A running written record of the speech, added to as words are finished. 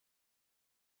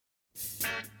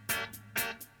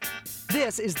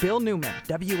This is Bill Newman,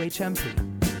 WHMP.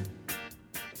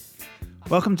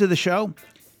 Welcome to the show.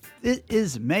 It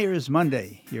is Mayor's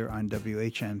Monday here on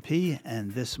WHMP,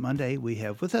 and this Monday we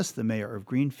have with us the Mayor of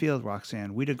Greenfield,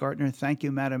 Roxanne Wedegartner. Thank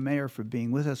you, Madam Mayor, for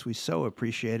being with us. We so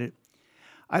appreciate it.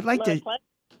 I'd like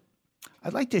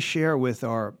to share with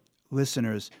our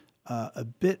listeners a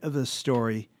bit of a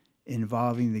story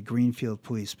involving the Greenfield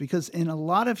Police, because in a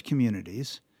lot of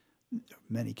communities,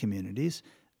 many communities,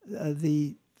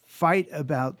 the fight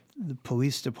about the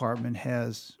police department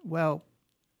has,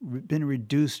 been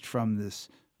reduced from this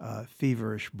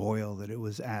feverish boil that it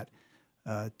was at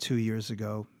 2 years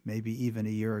ago, maybe even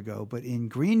a year ago. But in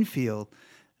Greenfield,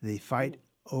 the fight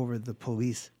over the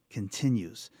police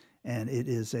continues, and it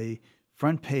is a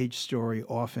front page story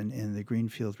often in the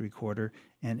Greenfield Recorder,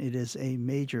 and it is a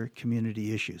major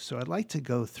community issue. So I'd like to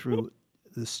go through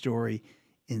the story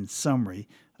in summary.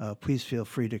 Please feel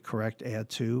free to correct, add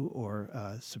to,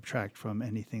 or subtract from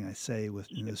anything I say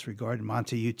in this regard.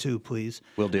 Monty, you too, please.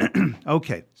 Will do.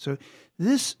 Okay, so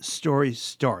this story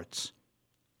starts,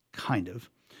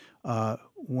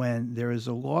 when there is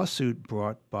a lawsuit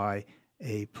brought by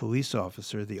a police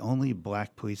officer, the only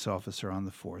black police officer on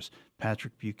the force,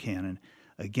 Patrick Buchanan,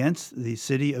 against the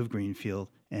city of Greenfield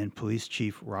and Police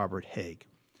Chief Robert Haig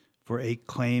for a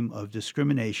claim of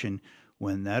discrimination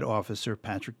when that officer,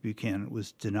 Patrick Buchanan,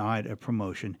 was denied a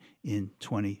promotion in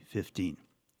 2015.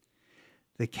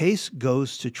 The case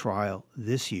goes to trial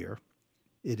this year.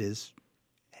 The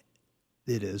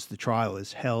trial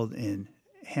is held in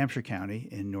Hampshire County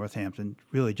in Northampton,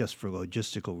 really just for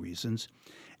logistical reasons.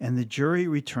 And the jury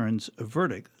returns a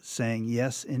verdict saying,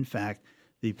 yes, in fact,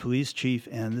 the police chief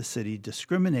and the city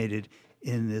discriminated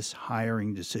in this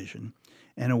hiring decision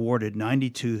and awarded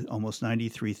almost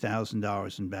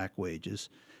 $93,000 in back wages,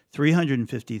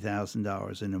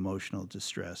 $350,000 in emotional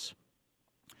distress.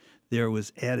 There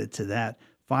was added to that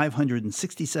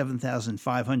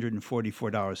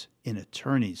 $567,544 in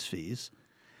attorney's fees.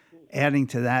 Adding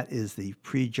to that is the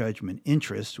prejudgment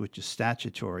interest, which is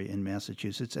statutory in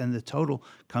Massachusetts, and the total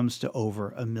comes to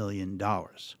over $1 million.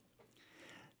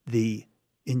 The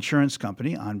insurance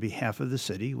company, on behalf of the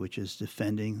city, which is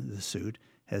defending the suit,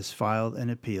 has filed an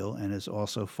appeal and has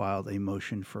also filed a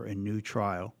motion for a new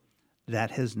trial.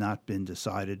 That has not been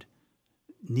decided.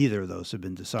 Neither of those have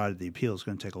been decided. The appeal is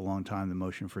going to take a long time. The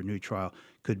motion for a new trial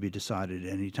could be decided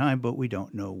at any time, but we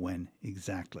don't know when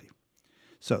exactly.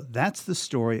 So that's the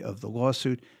story of the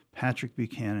lawsuit, Patrick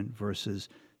Buchanan versus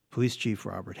Police Chief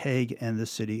Robert Haig and the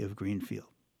city of Greenfield.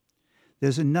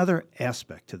 There's another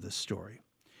aspect to this story,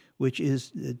 which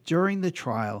is that during the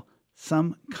trial,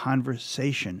 some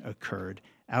conversation occurred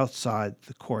outside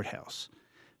the courthouse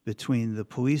between the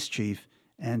police chief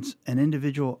and an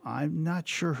individual. I'm not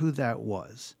sure who that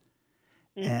was.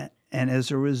 And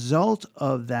as a result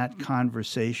of that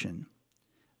conversation,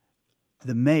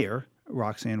 the mayor,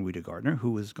 Roxanne Wedegartner,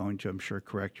 who is going to, I'm sure,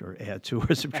 correct or add to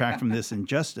or subtract from this in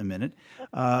just a minute,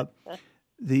 the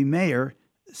mayor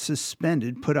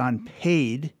put on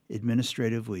paid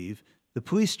administrative leave the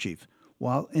police chief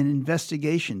while an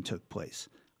investigation took place.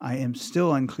 I am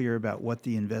still unclear about what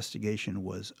the investigation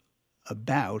was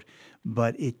about,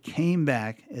 but it came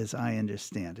back, as I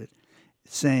understand it,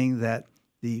 saying that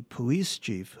the police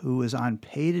chief, who was on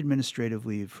paid administrative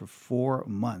leave for 4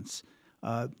 months,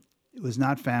 was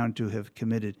not found to have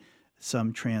committed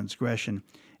some transgression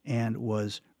and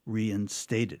was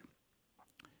reinstated.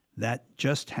 That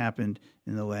just happened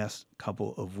in the last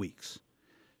couple of weeks.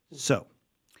 So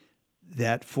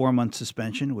that 4-month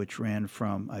suspension, which ran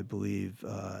from, I believe,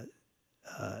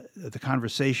 the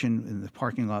conversation in the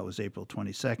parking lot was April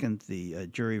 22nd. The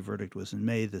jury verdict was in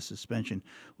May. The suspension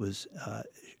was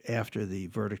after the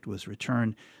verdict was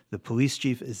returned. The police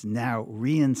chief is now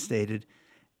reinstated.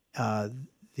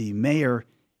 The mayor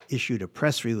issued a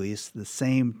press release the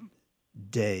same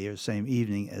day or same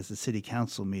evening as the city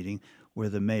council meeting, where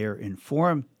the mayor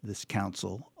informed this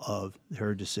council of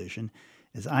her decision.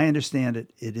 As I understand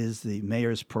it, it is the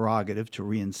mayor's prerogative to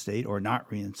reinstate or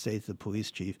not reinstate the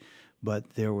police chief,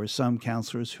 but there were some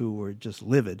councilors who were just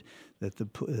livid that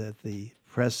the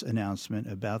press announcement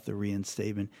about the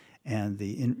reinstatement and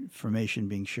the information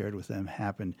being shared with them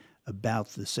happened about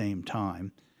the same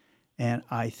time. And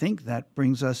I think that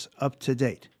brings us up to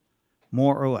date,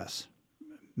 more or less.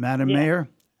 Madam Mayor,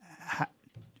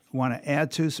 want to add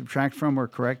to, subtract from, or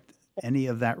correct any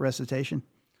of that recitation?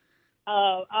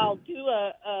 I'll do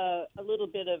a little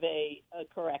bit of a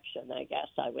correction, I guess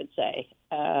I would say,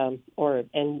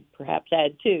 and perhaps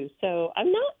add to. So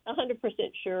I'm not 100%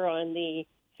 sure on the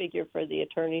figure for the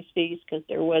attorney's fees, because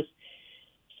there was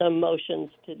some motions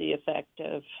to the effect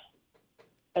of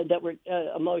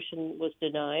a motion was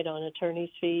denied on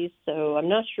attorney's fees. So I'm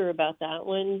not sure about that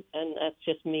one, and that's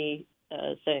just me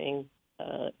saying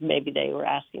maybe they were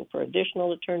asking for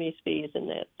additional attorney's fees, and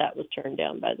that was turned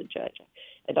down by the judge.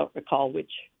 I don't recall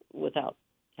which, without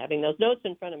having those notes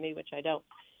in front of me, which I don't.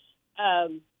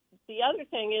 The other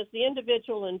thing is the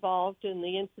individual involved in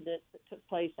the incident that took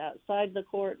place outside the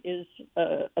court is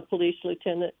a police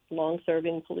lieutenant,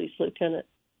 long-serving police lieutenant,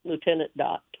 Lieutenant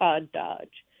Todd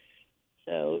Dodge.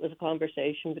 So it was a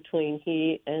conversation between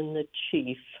he and the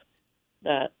chief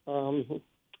that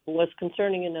was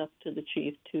concerning enough to the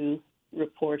chief to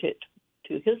report it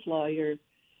to his lawyer,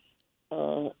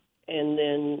 and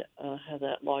then have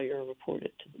that lawyer report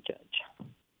it to the judge.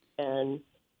 And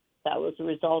that was the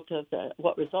result of that.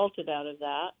 What resulted out of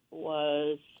that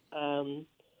was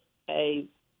a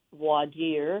voir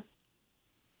dire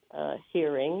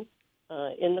hearing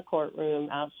in the courtroom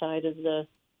outside of the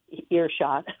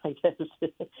earshot, I guess.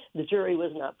 The jury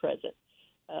was not present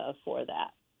for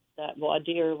that. That voir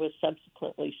dire was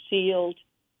subsequently sealed,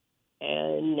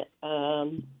 and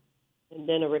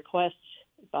then a request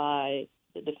by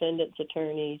the defendant's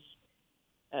attorneys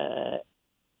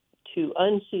to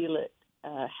unseal it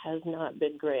has not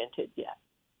been granted yet.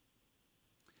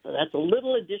 So that's a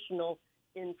little additional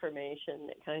information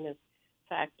that kind of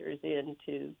factors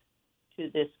into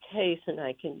this case, and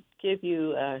I can give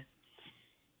you a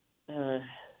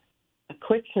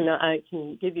quick. I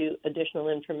can give you additional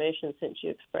information since you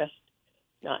expressed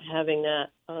not having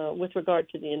that with regard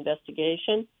to the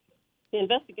investigation. The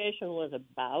investigation was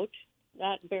about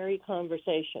that very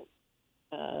conversation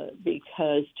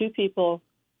because two people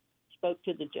spoke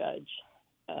to the judge.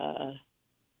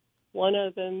 One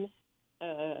of them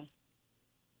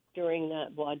during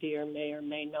that voir dire may or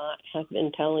may not have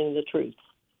been telling the truth.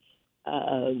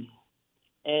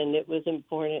 And it was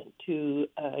important to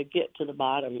get to the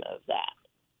bottom of that.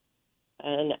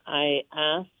 And I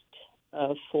asked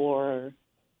for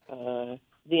the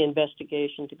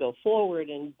investigation to go forward,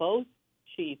 and both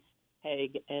Chief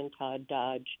Haig and Todd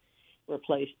Dodge were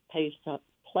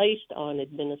placed on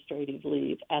administrative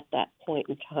leave at that point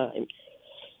in time.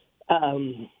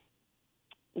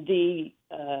 The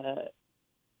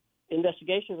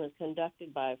investigation was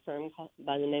conducted by a firm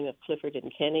by the name of Clifford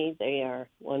and Kenny. They are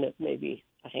one of maybe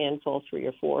a handful, 3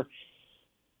 or 4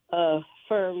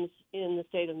 firms in the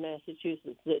state of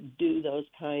Massachusetts that do those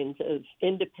kinds of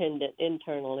independent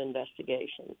internal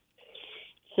investigations.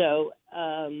 So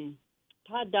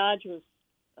Todd Dodge was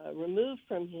removed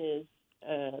from his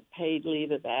paid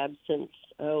leave of absence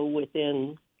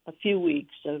within a few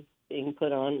weeks of being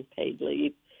put on paid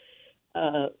leave,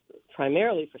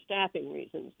 primarily for staffing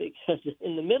reasons, because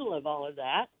in the middle of all of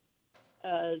that,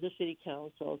 the city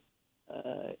council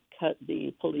cut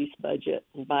the police budget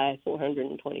by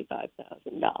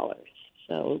 $425,000.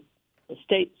 So the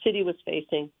city was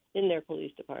facing, in their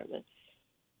police department,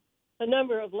 a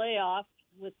number of layoffs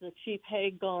with the Chief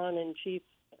Haig gone and Chief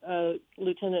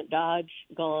Lieutenant Dodge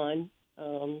gone.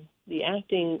 The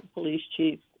acting police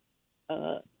chief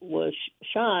was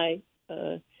shy,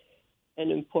 an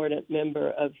important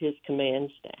member of his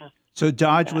command staff. So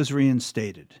Dodge was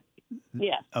reinstated?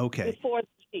 Yes. Okay. Before the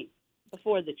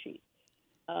chief.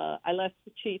 I left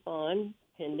the chief on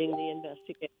pending the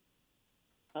investigation.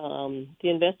 The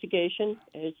investigation,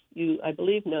 as you, I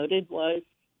believe, noted, was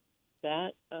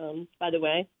that, by the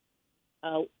way,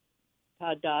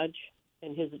 Todd Dodge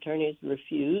and his attorneys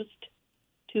refused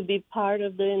to be part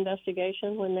of the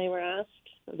investigation when they were asked.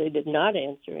 So they did not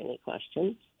answer any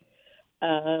questions.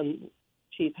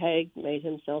 Chief Haig made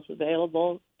himself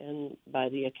available, and by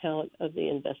the account of the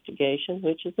investigation,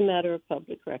 which is a matter of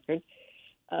public record,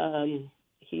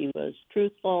 he was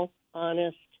truthful,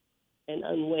 honest, and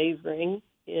unwavering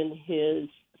in his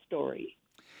story.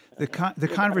 The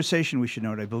conversation, we should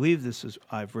note, I believe this is,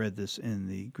 I've read this in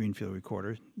the Greenfield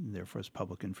Recorder, therefore it's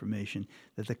public information,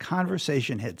 that the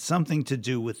conversation had something to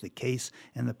do with the case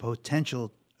and the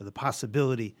potential or the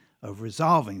possibility of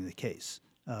resolving the case.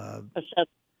 A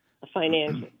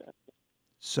financial.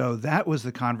 So that was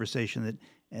the conversation that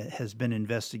has been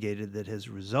investigated, that has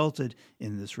resulted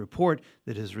in this report,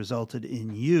 that has resulted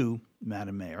in you,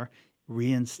 Madam Mayor,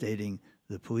 reinstating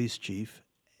the police chief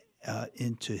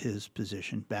into his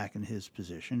position, back in his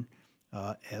position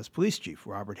as police chief,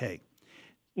 Robert Haig.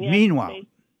 Yeah, Meanwhile,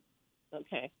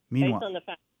 based on the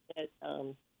fact that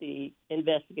the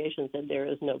investigation said there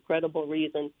is no credible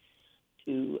reason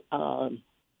to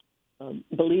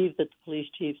believe that the police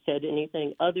chief said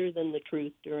anything other than the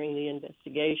truth during the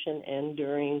investigation and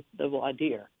during the voir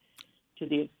dire, to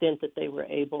the extent that they were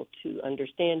able to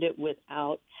understand it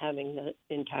without having the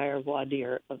entire voir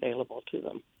dire available to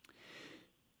them.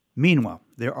 Meanwhile,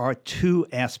 there are two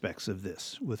aspects of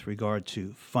this with regard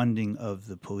to funding of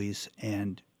the police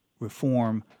and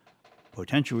reform,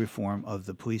 potential reform of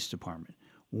the police department.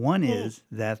 One is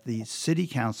that the city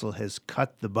council has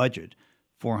cut the budget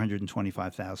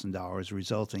 $425,000,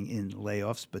 resulting in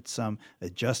layoffs, but some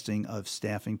adjusting of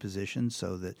staffing positions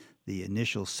so that the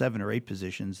initial 7 or 8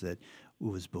 positions that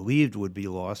was believed would be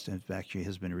lost, in fact, actually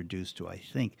has been reduced to, I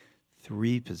think,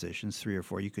 3 positions, 3 or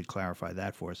 4. You could clarify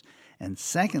that for us. And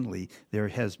secondly, there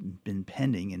has been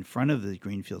pending in front of the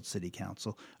Greenfield City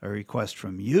Council a request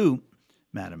from you,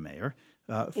 Madam Mayor,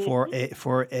 for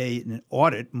an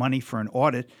audit, money for an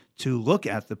audit to look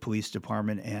at the police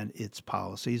department and its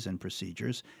policies and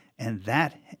procedures, and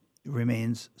that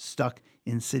remains stuck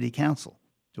in City Council.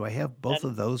 Do I have both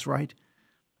of those right?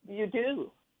 You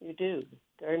do.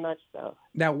 Very much so.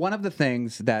 Now, one of the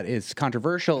things that is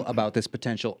controversial about this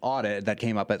potential audit that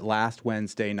came up at last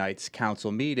Wednesday night's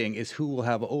council meeting is who will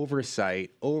have oversight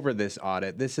over this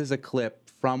audit. This is a clip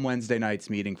from Wednesday night's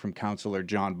meeting from Councillor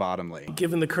John Bottomley.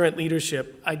 Given the current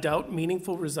leadership, I doubt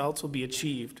meaningful results will be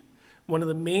achieved. One of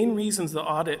the main reasons the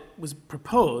audit was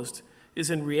proposed is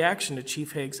in reaction to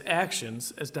Chief Haig's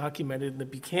actions, as documented in the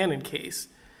Buchanan case.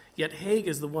 Yet Haig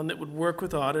is the one that would work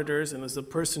with auditors and is the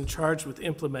person charged with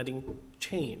implementing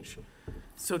change.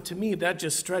 So to me, that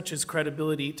just stretches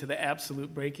credibility to the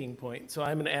absolute breaking point. So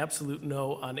I'm an absolute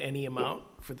no on any amount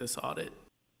for this audit.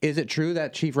 Is it true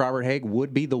that Chief Robert Haig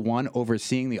would be the one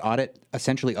overseeing the audit,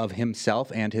 essentially of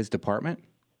himself and his department?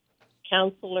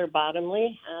 Councillor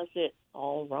Bottomley has it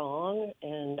all wrong,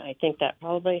 and I think that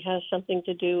probably has something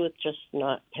to do with just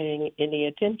not paying any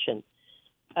attention.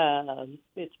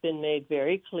 It's been made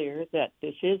very clear that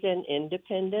this is an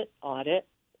independent audit.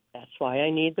 That's why I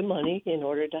need the money in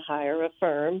order to hire a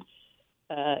firm.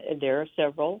 There are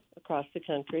several across the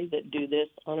country that do this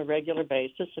on a regular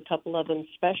basis. A couple of them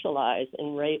specialize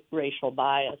in racial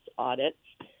bias audits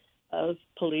of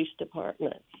police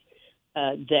departments.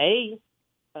 They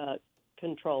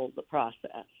control the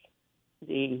process.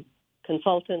 The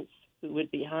consultants who would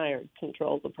be hired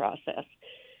control the process.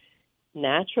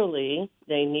 Naturally,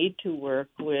 they need to work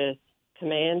with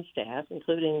command staff,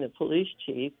 including the police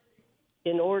chief,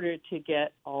 in order to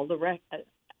get all the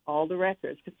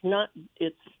records.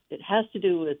 It has to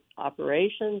do with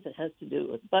operations, it has to do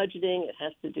with budgeting, it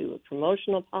has to do with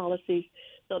promotional policies.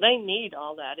 So they need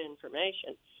all that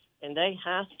information, and they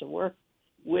have to work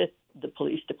with the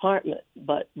police department.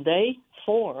 But they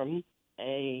form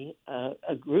a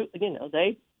group.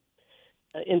 They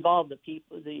involve the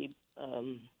people,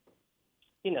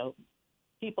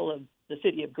 people of the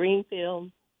city of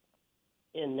Greenfield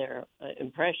in their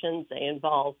impressions. They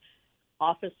involve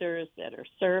officers that are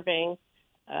serving.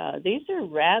 These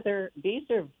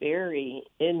are very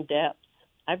in-depth.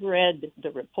 I've read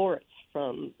the reports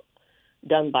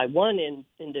done by one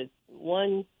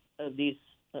of these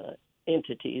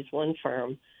entities, one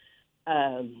firm,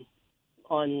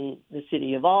 on the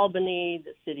city of Albany,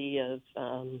 the city of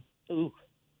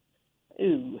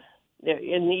they're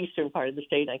in the eastern part of the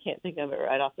state. I can't think of it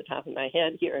right off the top of my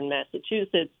head. Here in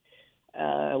Massachusetts,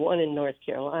 one in North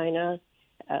Carolina.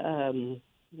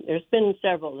 There's been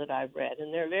several that I've read,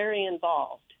 and they're very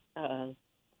involved, and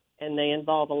they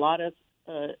involve a lot of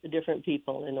different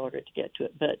people in order to get to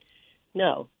it. But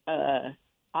no,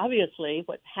 obviously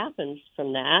what happens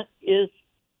from that is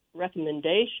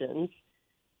recommendations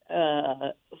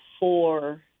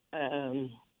for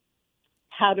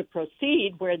how to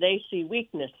proceed where they see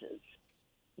weaknesses.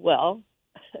 Well,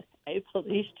 a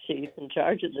police chief in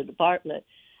charge of the department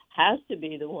has to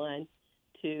be the one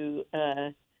to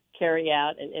carry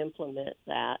out and implement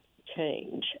that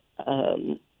change.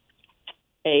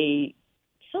 A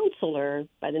counselor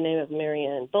by the name of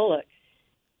Marianne Bullock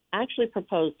actually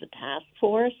proposed a task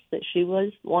force that she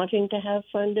was wanting to have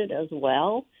funded as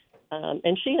well.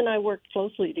 And she and I worked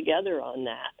closely together on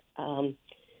that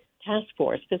task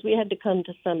force because we had to come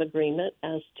to some agreement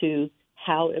as to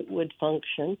how it would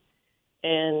function.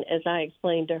 And as I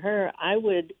explained to her, I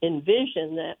would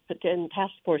envision that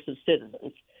task force of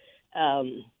citizens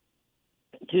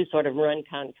to sort of run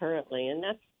concurrently, and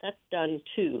that's done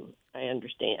too, I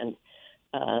understand.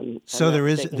 So there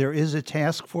is a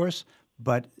task force,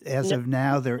 but as of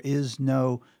now, there is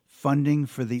no funding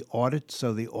for the audit.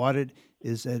 So the audit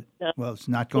is it's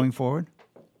not going forward.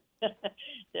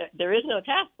 There is no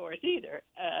task force either.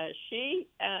 She,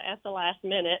 at the last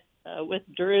minute,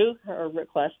 withdrew her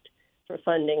request for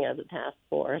funding of the task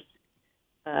force.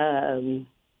 And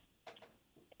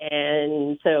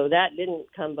so that didn't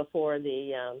come before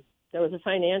there was a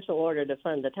financial order to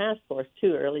fund the task force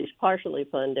too, or at least partially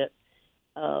fund it.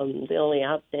 The only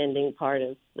outstanding part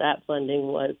of that funding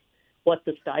was what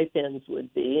the stipends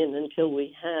would be, and until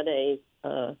we had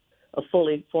a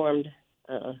fully formed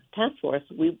task force,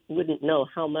 we wouldn't know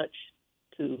how much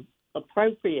to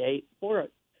appropriate for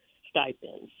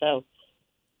stipends. So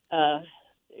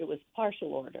it was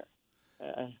partial order.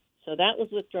 So that was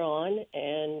withdrawn,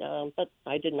 and but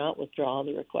I did not withdraw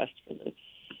the request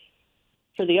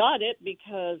for the audit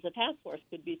because the task force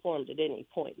could be formed at any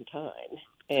point in time,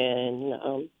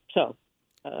 and so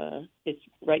it's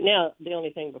right now the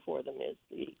only thing before them is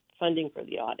the funding for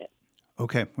the audit.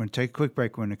 Okay, we're going to take a quick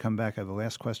break. We're going to come back. I have a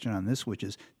last question on this, which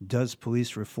is, does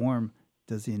police reform,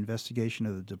 does the investigation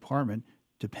of the department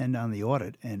depend on the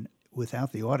audit? And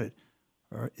without the audit,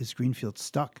 is Greenfield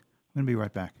stuck? I'm going to be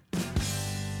right back.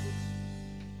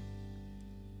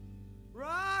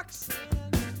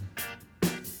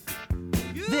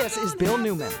 This is Bill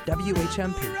Newman,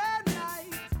 WHMP.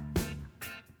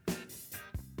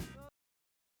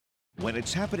 When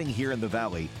it's happening here in the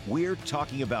Valley, we're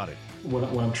talking about it. What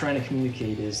I'm trying to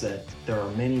communicate is that there are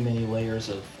many, many layers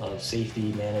of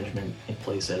safety management in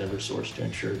place at Eversource to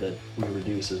ensure that we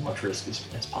reduce as much risk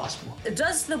as possible.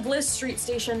 Does the Bliss Street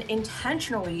station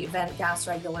intentionally vent gas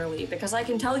regularly? Because I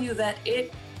can tell you that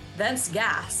it vents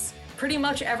gas. Pretty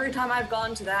much every time I've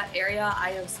gone to that area,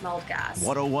 I have smelled gas.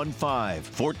 1015,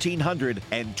 1400,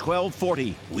 and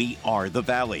 1240. We are the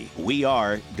Valley. We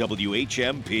are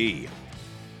WHMP.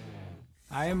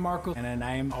 I am Marco, and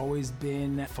I am always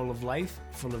been full of life,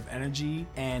 full of energy,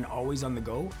 and always on the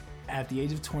go. At the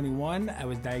age of 21, I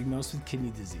was diagnosed with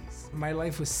kidney disease. My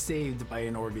life was saved by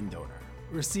an organ donor.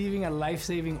 Receiving a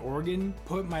life-saving organ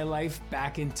put my life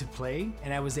back into play,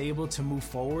 and I was able to move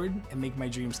forward and make my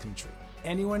dreams come true.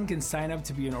 Anyone can sign up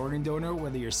to be an organ donor,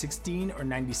 whether you're 16 or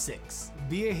 96.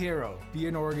 Be a hero. Be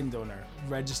an organ donor.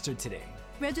 Register today.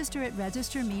 Register at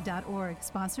registerme.org,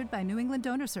 sponsored by New England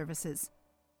Donor Services.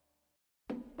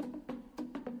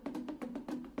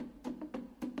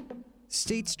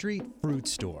 State Street Fruit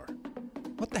Store.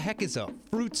 What the heck is a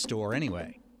fruit store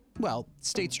anyway? Well,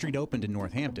 State Street opened in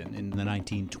Northampton in the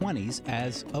 1920s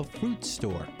as a fruit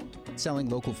store, selling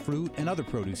local fruit and other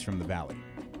produce from the valley.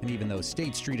 And even though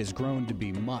State Street has grown to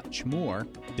be much more,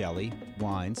 deli,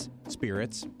 wines,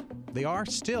 spirits, they are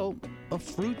still a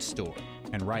fruit store.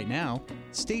 And right now,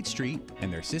 State Street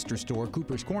and their sister store,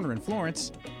 Cooper's Corner in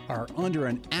Florence, are under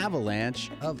an avalanche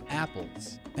of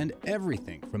apples and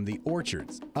everything from the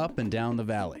orchards up and down the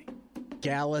valley.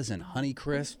 Galas and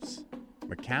Honeycrisps,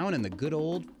 McCown and the good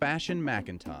old-fashioned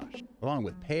Macintosh, along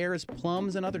with pears,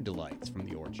 plums, and other delights from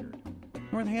the orchard.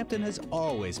 Northampton has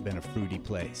always been a fruity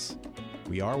place.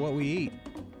 We are what we eat.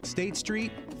 State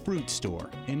Street Fruit Store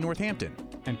in Northampton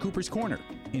and Cooper's Corner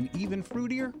in even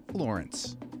fruitier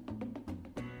Florence.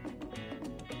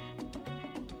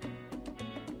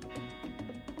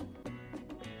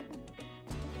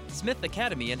 Smith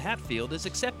Academy in Hatfield is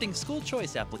accepting school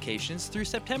choice applications through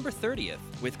September 30th.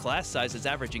 With class sizes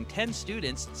averaging 10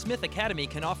 students, Smith Academy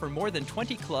can offer more than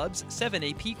 20 clubs, 7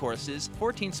 AP courses,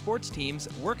 14 sports teams,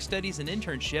 work studies and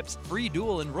internships, free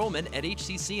dual enrollment at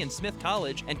HCC and Smith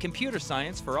College, and computer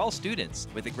science for all students.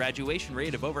 With a graduation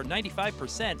rate of over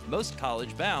 95%, most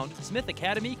college-bound, Smith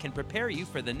Academy can prepare you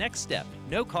for the next step.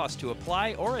 No cost to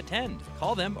apply or attend.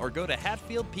 Call them or go to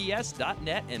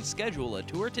hatfieldps.net and schedule a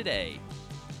tour today.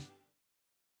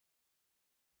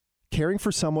 Caring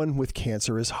for someone with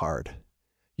cancer is hard.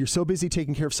 You're so busy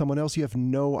taking care of someone else, you have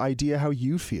no idea how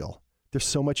you feel. There's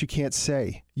so much you can't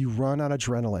say. You run on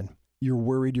adrenaline. You're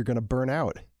worried you're going to burn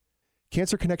out.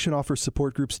 Cancer Connection offers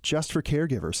support groups just for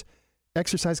caregivers,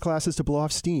 exercise classes to blow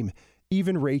off steam,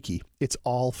 even Reiki. It's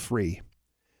all free.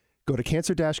 Go to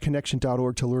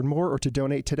cancer-connection.org to learn more or to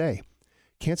donate today.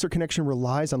 Cancer Connection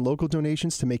relies on local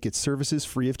donations to make its services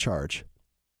free of charge.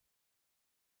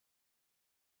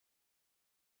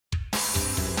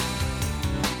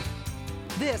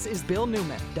 This is Bill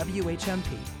Newman,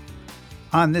 WHMP.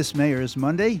 On this Mayor's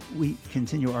Monday, we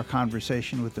continue our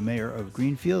conversation with the mayor of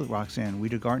Greenfield, Roxanne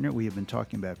Wedegartner. We have been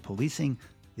talking about policing,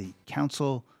 the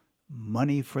council,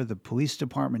 money for the police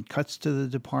department, cuts to the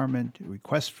department,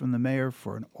 requests from the mayor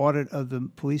for an audit of the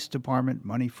police department,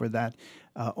 money for that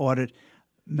audit.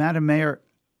 Madam Mayor,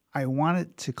 I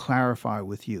wanted to clarify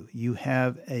with you. You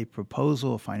have a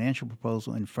proposal, a financial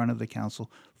proposal in front of the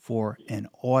council for an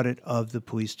audit of the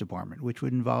police department, which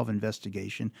would involve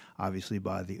investigation, obviously,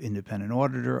 by the independent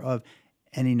auditor of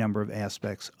any number of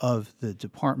aspects of the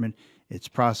department, its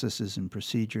processes and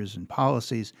procedures and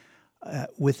policies.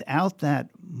 Without that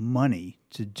money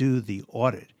to do the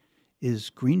audit,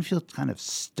 is Greenfield kind of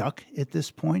stuck at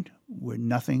this point where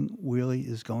nothing really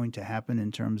is going to happen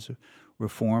in terms of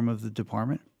reform of the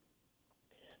department?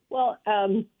 Well,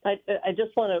 I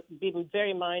just want to be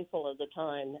very mindful of the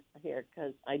time here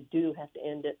because I do have to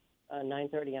end at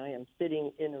 9:30. I am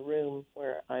sitting in a room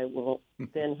where I will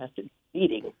then have to be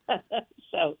eating.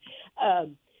 So,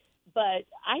 but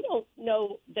I don't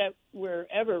know that we're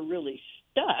ever really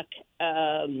stuck.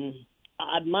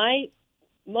 My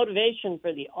motivation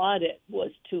for the audit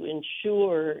was to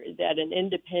ensure that an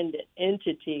independent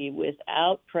entity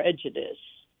without prejudice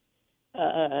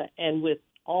and with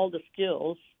all the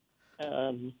skills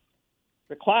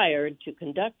required to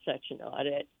conduct such an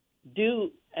audit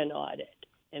do an audit.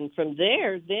 And from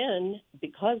there, then,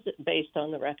 because based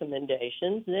on the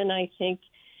recommendations, then I think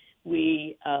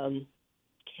we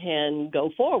can go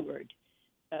forward.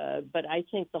 But I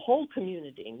think the whole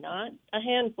community, not a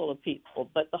handful of people,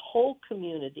 but the whole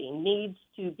community needs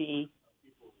to be.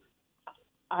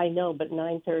 I know, but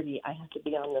 9:30, I have to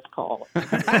be on this call.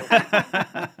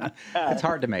 It's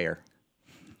hard to mayor.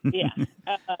 Yeah,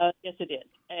 yes, it is.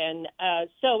 And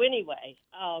so anyway,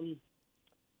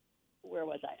 where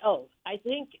was I? Oh, I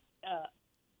think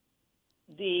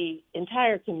the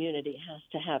entire community has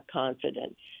to have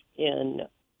confidence in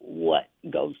what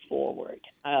goes forward.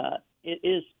 It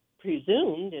is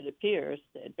presumed, it appears,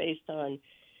 that based on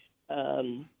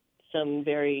some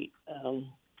very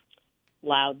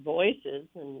loud voices,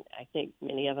 and I think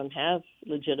many of them have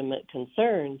legitimate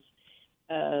concerns,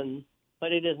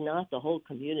 but it is not the whole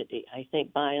community. I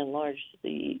think by and large,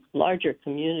 the larger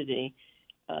community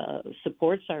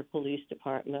supports our police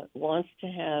department, wants to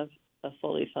have a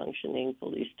fully functioning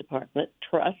police department,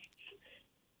 trusts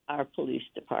our police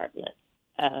department.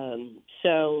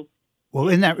 Well,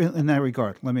 in that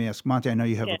regard, let me ask Monty. I know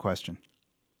you have a question.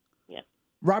 Yeah.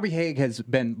 Robbie Hague has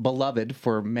been beloved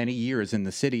for many years in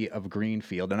the city of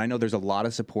Greenfield, and I know there's a lot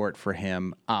of support for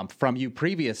him from you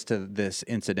previous to this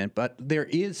incident, but there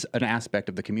is an aspect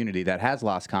of the community that has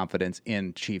lost confidence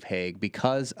in Chief Hague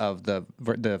because of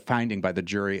the finding by the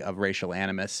jury of racial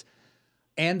animus,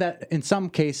 and that in some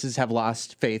cases have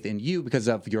lost faith in you because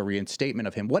of your reinstatement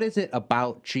of him. What is it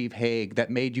about Chief Hague that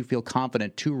made you feel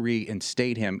confident to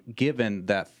reinstate him given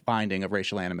that finding of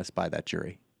racial animus by that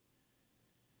jury?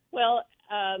 Well,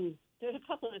 there's a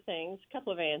couple of things, a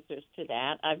couple of answers to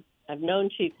that. I've known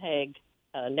Chief Hague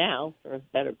now for the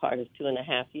better part of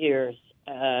 2.5 years.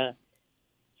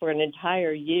 For an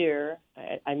entire year,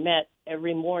 I met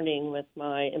every morning with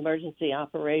my emergency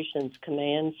operations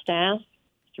command staff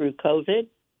through COVID,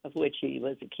 of which he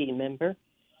was a key member.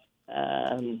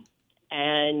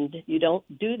 And you don't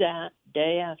do that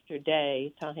day after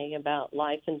day, talking about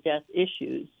life and death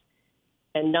issues,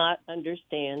 and not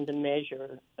understand the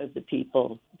measure of the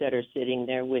people that are sitting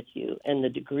there with you and the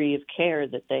degree of care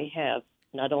that they have,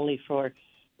 not only for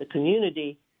the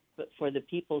community, but for the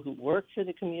people who work for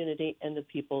the community and the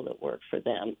people that work for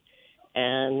them.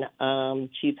 And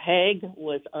Chief Hague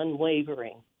was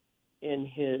unwavering in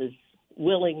his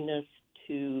willingness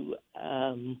to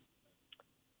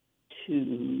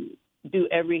do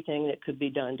everything that could be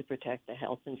done to protect the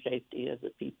health and safety of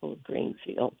the people of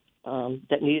Greenfield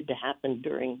that needed to happen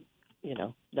during,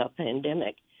 the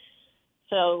pandemic.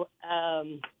 So,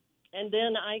 and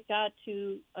then I got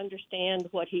to understand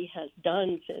what he has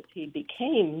done since he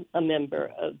became a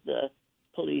member of the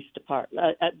police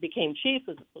department, became chief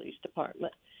of the police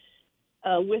department,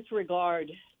 with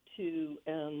regard to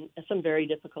some very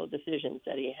difficult decisions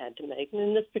that he had to make. And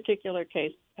in this particular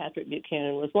case, Patrick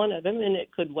Buchanan was one of them, and it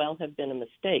could well have been a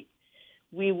mistake,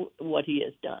 what he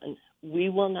has done. We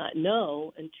will not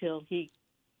know until he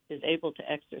is able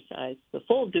to exercise the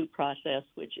full due process,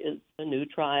 which is a new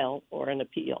trial or an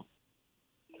appeal.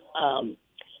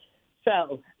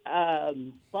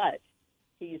 But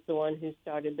he's the one who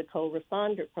started the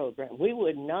co-responder program. We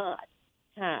would not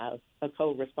have a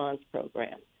co-response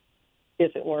program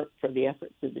if it weren't for the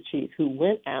efforts of the chief, who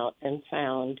went out and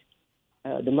found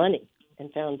the money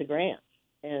and found the grants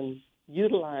and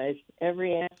utilized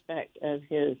every aspect of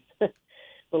his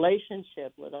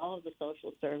relationship with all of the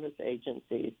social service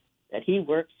agencies that he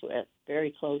works with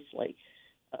very closely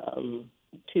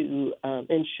to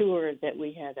ensure that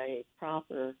we had a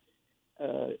proper,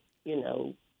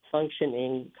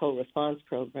 functioning co-response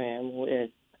program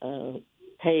with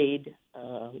paid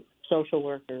social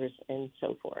workers and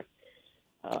so forth.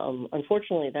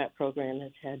 Unfortunately, that program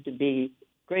has had to be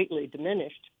greatly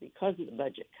diminished because of the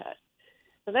budget cut.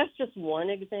 So that's just one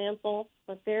example,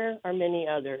 but there are many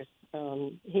others.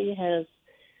 He has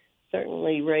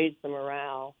certainly raised the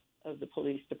morale of the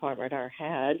police department, or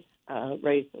had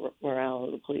raised the morale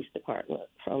of the police department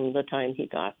from the time he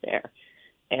got there.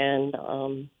 And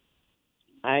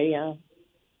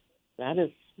that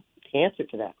is the answer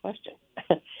to that question.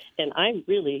 And I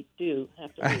really do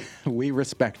have to leave. We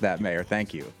respect that, Mayor.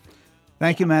 Thank you.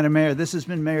 Thank you, Madam Mayor. This has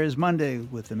been Mayor's Monday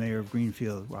with the Mayor of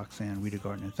Greenfield, Roxanne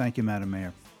Wiedegardner. Thank you, Madam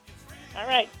Mayor. All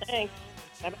right, thanks.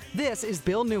 Bye-bye. This is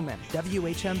Bill Newman,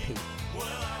 WHMP.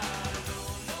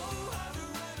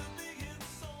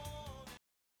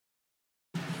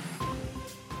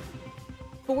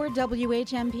 For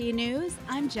WHMP News,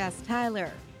 I'm Jess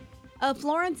Tyler. A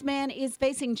Florence man is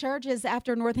facing charges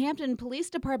after Northampton Police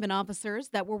Department officers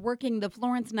that were working the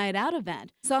Florence Night Out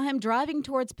event saw him driving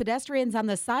towards pedestrians on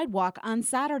the sidewalk on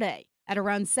Saturday. At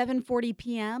around 7:40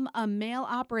 p.m., a male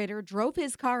operator drove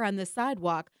his car on the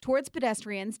sidewalk towards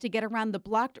pedestrians to get around the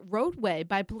blocked roadway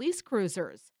by police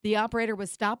cruisers. The operator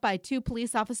was stopped by 2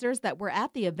 police officers that were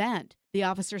at the event. The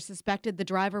officer suspected the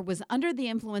driver was under the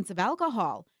influence of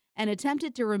alcohol and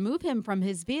attempted to remove him from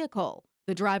his vehicle.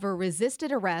 The driver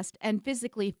resisted arrest and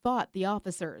physically fought the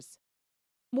officers.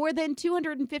 More than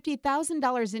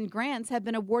 $250,000 in grants have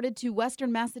been awarded to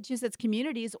Western Massachusetts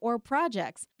communities or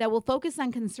projects that will focus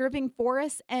on conserving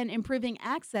forests and improving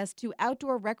access to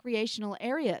outdoor recreational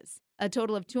areas. A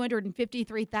total of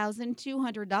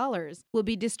 $253,200 will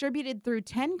be distributed through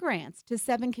 10 grants to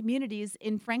 7 communities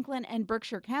in Franklin and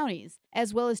Berkshire counties,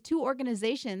 as well as 2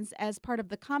 organizations as part of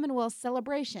the Commonwealth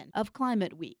celebration of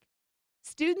Climate Week.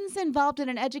 Students involved in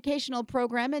an educational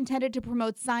program intended to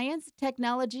promote science,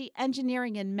 technology,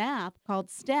 engineering, and math, called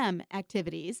STEM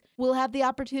activities, will have the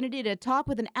opportunity to talk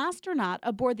with an astronaut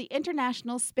aboard the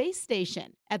International Space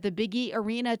Station. At the Big E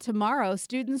Arena tomorrow,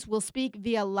 students will speak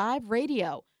via live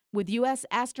radio with U.S.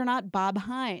 astronaut Bob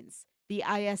Hines. The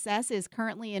ISS is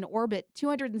currently in orbit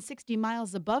 260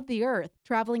 miles above the Earth,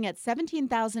 traveling at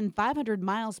 17,500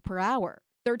 miles per hour.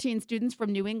 13 students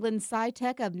from New England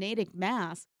SciTech of Natick,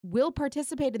 Mass. will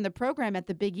participate in the program at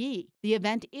the Big E. The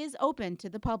event is open to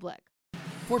the public.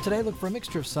 For today, look for a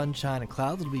mixture of sunshine and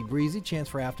clouds. It'll be breezy, chance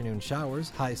for afternoon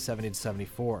showers, highs 70 to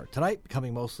 74. Tonight,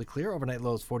 becoming mostly clear, overnight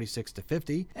lows 46 to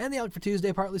 50. And the outlook for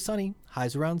Tuesday, partly sunny,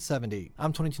 highs around 70.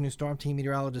 I'm 22 News Storm Team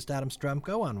Meteorologist Adam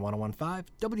Stremko on 101.5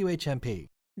 WHMP.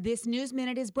 This News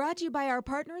Minute is brought to you by our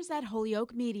partners at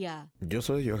Holyoke Media. Yo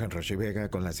soy Johan Rashi Vega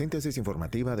con la síntesis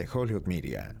informativa de Holyoke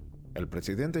Media. El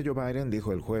presidente Joe Biden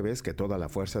dijo el jueves que toda la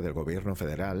fuerza del gobierno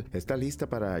federal está lista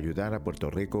para ayudar a Puerto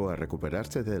Rico a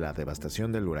recuperarse de la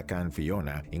devastación del huracán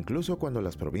Fiona, incluso cuando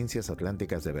las provincias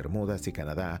atlánticas de Bermudas y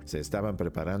Canadá se estaban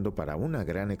preparando para una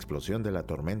gran explosión de la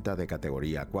tormenta de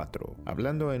categoría 4.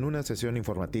 Hablando en una sesión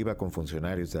informativa con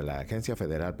funcionarios de la Agencia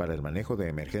Federal para el Manejo de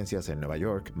Emergencias en Nueva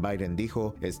York, Biden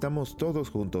dijo: "Estamos todos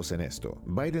juntos en esto".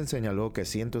 Biden señaló que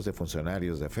cientos de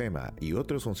funcionarios de FEMA y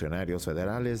otros funcionarios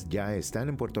federales ya están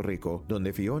en Puerto Rico,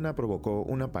 donde Fiona provocó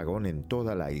un apagón en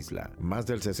toda la isla. Más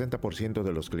del 60%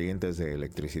 de los clientes de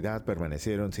electricidad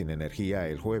permanecieron sin energía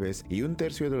el jueves y un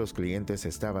tercio de los clientes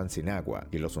estaban sin agua,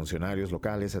 y los funcionarios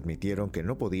locales admitieron que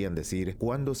no podían decir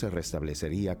cuándo se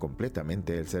restablecería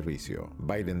completamente el servicio.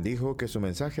 Biden dijo que su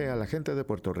mensaje a la gente de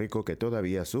Puerto Rico que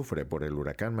todavía sufre por el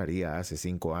huracán María hace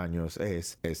 5 años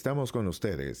es: "Estamos con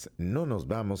ustedes, no nos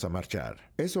vamos a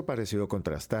marchar". Eso pareció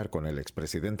contrastar con el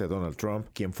expresidente Donald Trump,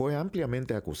 quien fue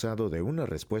ampliamente acusado de una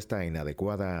respuesta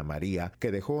inadecuada a María que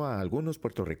dejó a algunos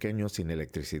puertorriqueños sin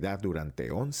electricidad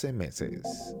durante 11 meses.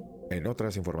 En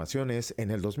otras informaciones,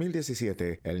 en el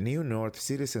 2017, el New North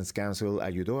Citizens Council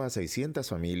ayudó a 600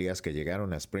 familias que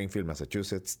llegaron a Springfield,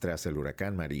 Massachusetts, tras el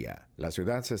huracán María. La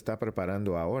ciudad se está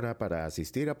preparando ahora para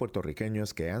asistir a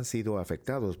puertorriqueños que han sido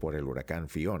afectados por el huracán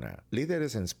Fiona.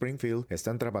 Líderes en Springfield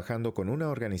están trabajando con una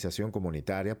organización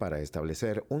comunitaria para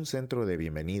establecer un centro de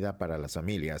bienvenida para las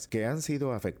familias que han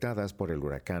sido afectadas por el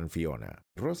huracán Fiona.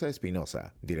 Rosa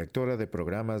Espinosa, directora de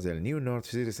programas del New North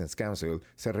Citizens Council,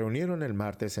 se reunieron el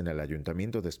martes en el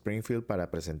Ayuntamiento de Springfield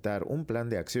para presentar un plan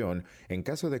de acción en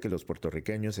caso de que los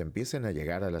puertorriqueños empiecen a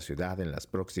llegar a la ciudad en las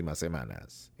próximas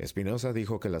semanas. Espinosa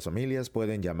dijo que las familias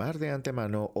pueden llamar de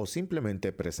antemano o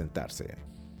simplemente presentarse.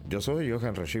 Yo soy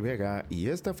Johan Rashi Vega y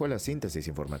esta fue la síntesis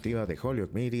informativa de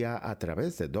Holyoke Media a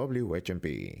través de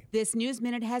WHMP. This News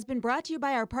Minute has been brought to you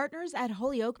by our partners at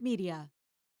Holyoke Media.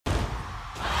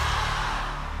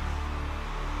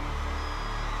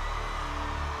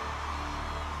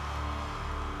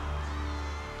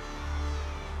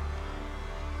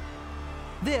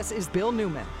 This is Bill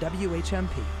Newman,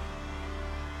 WHMP.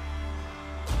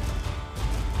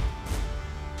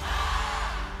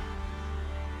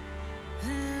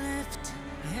 Lift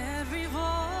every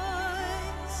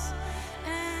voice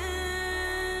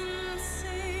and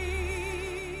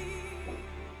sing.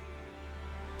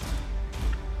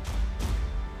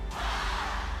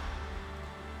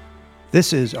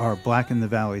 This is our Black in the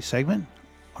Valley segment.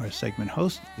 our segment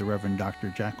host, the Reverend Dr.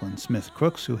 Jacqueline Smith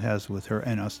Crooks, who has with her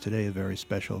and us today a very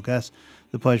special guest.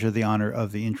 The pleasure, the honor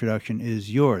of the introduction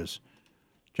is yours.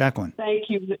 Jacqueline. Thank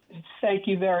you. Thank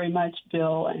you very much,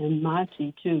 Bill, and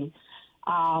Monty, too.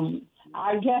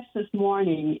 Our guest this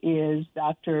morning is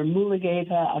Dr.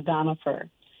 Mulugeta Ogunnifer.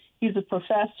 He's a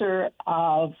professor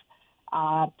of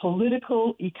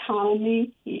political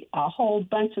economy, a whole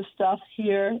bunch of stuff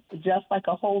here, just like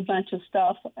a whole bunch of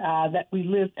stuff that we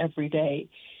live every day.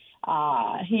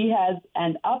 He has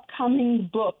an upcoming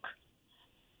book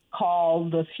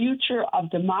called The Future of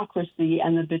Democracy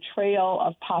and the Betrayal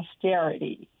of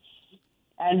Posterity.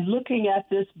 And looking at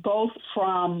this both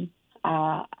from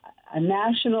a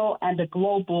national and a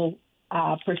global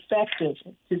perspective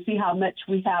to see how much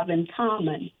we have in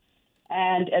common.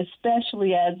 And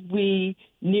especially as we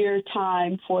near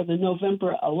time for the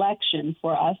November election,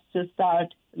 for us to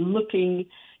start looking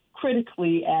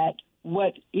critically at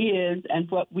what is and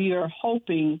what we are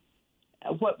hoping,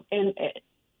 what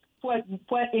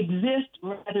exists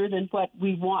rather than what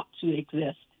we want to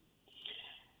exist.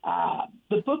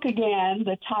 The book again,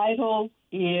 the title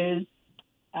is,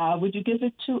 would you give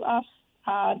it to us,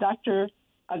 Dr.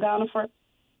 Ogunnifer?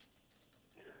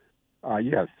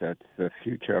 Yes, that's The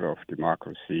Future of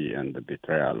Democracy and the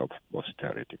Betrayal of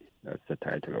Posterity. That's the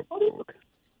title of the book.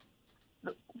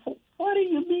 What do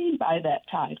you mean by that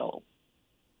title?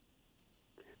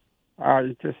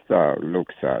 It just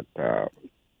looks at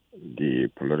the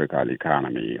political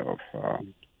economy of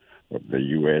the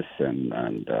U.S.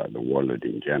 and the world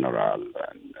in general,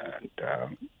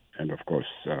 and of course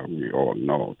we all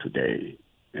know today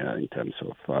in terms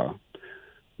of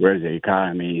where the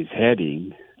economy is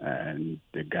heading, and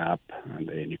the gap and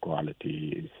the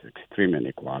inequality is extreme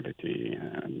inequality,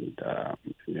 and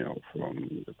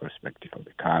from the perspective of the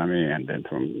economy, and then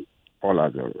from all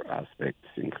other aspects,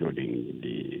 including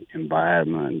the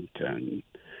environment, and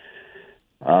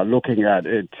looking at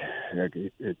it,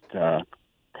 it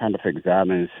kind of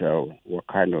examines what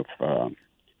kind of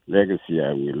legacy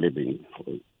are we leaving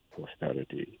for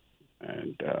posterity,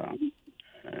 and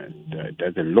it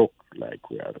doesn't look like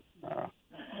we are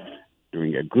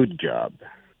doing a good job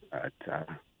at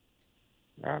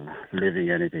leaving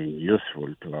anything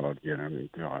useful to our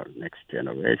next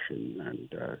generation, and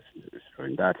so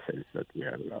in that sense that we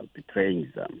are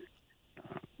betraying them,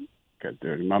 because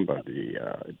remember the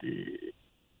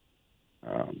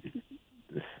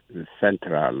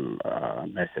central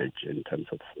message in terms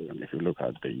of, if you look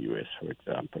at the U.S., for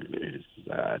example, is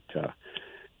that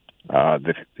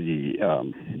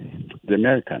the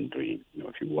American dream.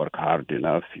 If you work hard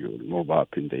enough, you'll move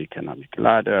up in the economic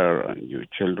ladder, and your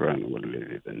children will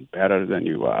live even better than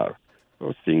you are.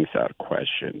 Those things are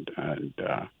questioned, and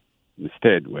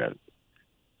instead we're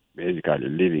basically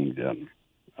leaving them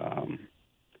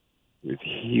with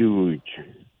huge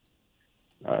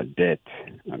debt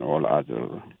and all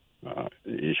other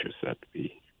issues that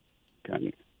we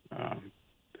can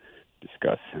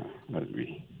discuss as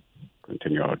we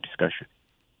continue our discussion.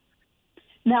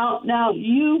 Now,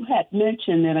 you had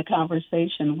mentioned in a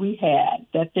conversation we had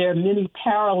that there are many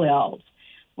parallels.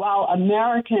 While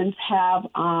Americans have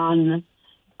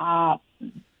a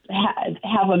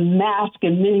mask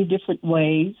in many different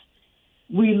ways,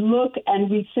 we look and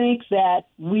we think that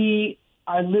we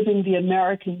are living the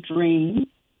American dream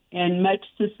in much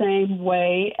the same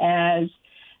way as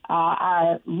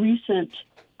our recent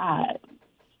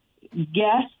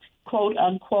guests, quote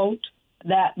unquote,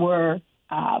 that were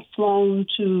flown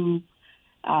to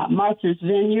Martha's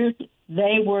Vineyard.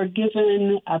 They were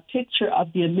given a picture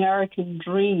of the American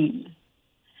dream.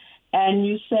 And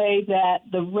you say that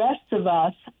the rest of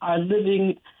us are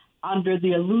living under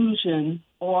the illusion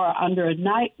or under a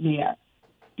nightmare,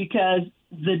 because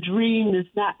the dream is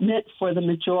not meant for the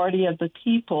majority of the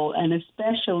people, and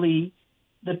especially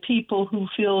the people who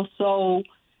feel so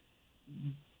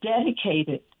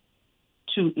dedicated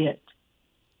to it.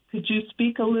 Could you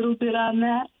speak a little bit on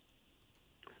that?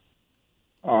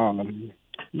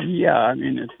 Yeah, I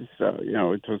mean, it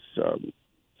was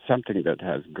something that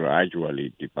has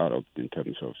gradually developed in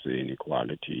terms of the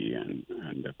inequality and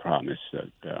the promise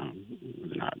that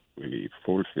was not really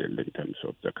fulfilled in terms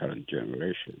of the current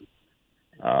generation,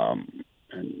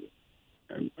 and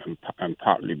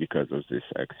partly because of this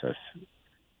excess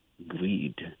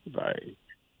greed by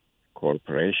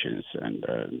corporations and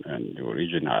the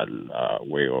original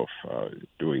way of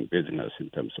doing business in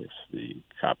terms of the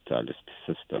capitalist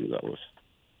system that was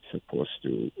supposed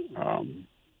to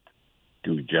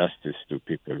do justice to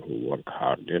people who work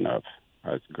hard enough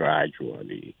has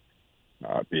gradually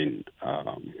been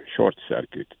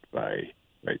short-circuited by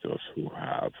those who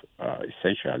have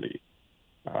essentially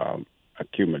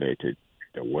accumulated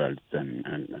the wealth and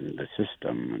the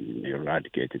system and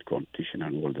eradicated competition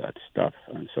and all that stuff.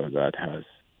 And so that has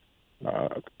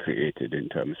created in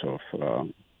terms of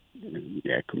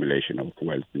the accumulation of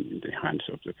wealth in the hands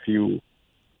of the few,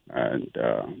 and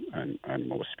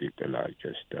most people are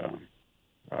just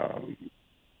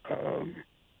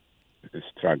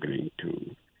struggling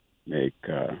to make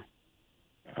a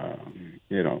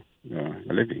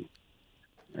living,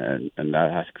 and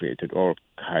that has created all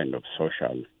kind of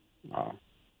social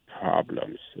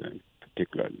problems, and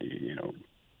particularly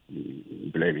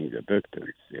blaming the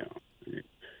victims.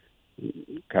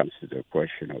 It comes to the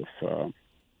question of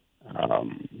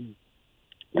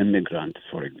immigrants,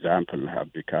 for example,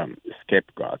 have become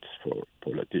scapegoats for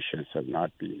politicians, have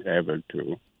not been able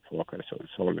to focus on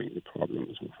solving the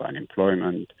problems of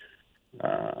unemployment,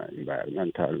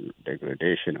 environmental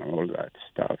degradation, and all that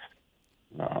stuff.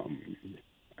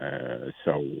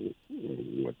 So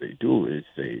what they do is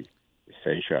they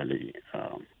essentially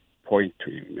point to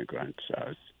immigrants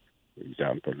as, for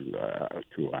example,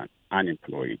 to an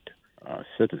unemployed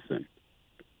citizen.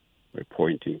 We're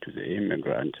pointing to the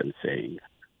immigrants and saying,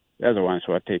 they're the ones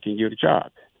who are taking your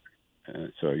job.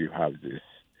 So you have this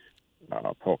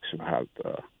folks who have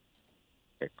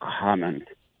a common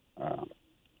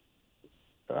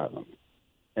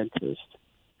interest.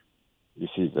 You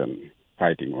see them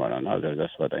fighting one another.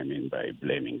 That's what I mean by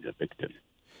blaming the victim.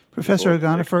 Professor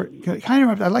Aganifer, can I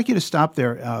interrupt? I'd like you to stop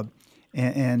there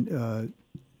and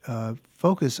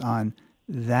focus on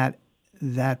that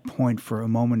point for a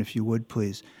moment, if you would,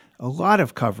 please. A lot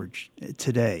of coverage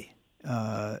today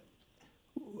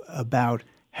about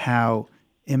how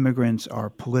immigrants are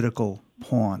political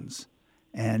pawns,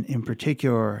 and in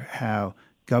particular how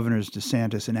Governors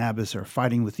DeSantis and Abbott are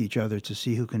fighting with each other to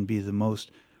see who can be the most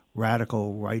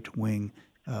radical right-wing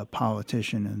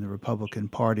politician in the Republican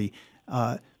Party.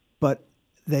 But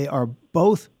they are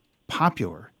both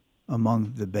popular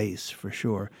among the base, for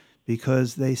sure,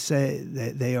 because they say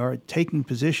that they are taking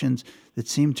positions that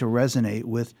seem to resonate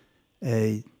with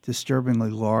a disturbingly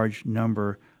large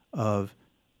number of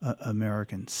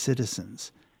American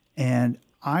citizens. And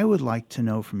I would like to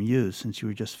know from you, since you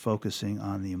were just focusing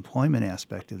on the employment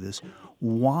aspect of this,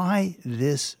 why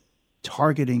this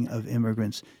targeting of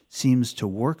immigrants seems to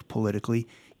work politically,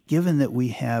 given that we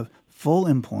have full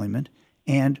employment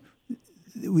and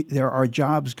there are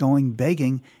jobs going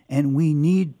begging, and we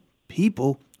need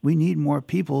more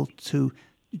people to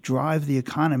drive the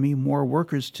economy, more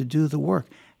workers to do the work.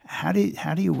 How do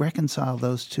you reconcile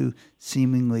those two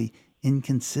seemingly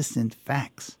inconsistent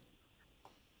facts?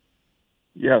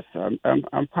 Yes,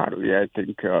 I'm partly. I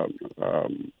think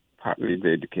partly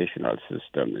the educational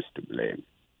system is to blame,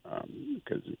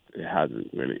 because it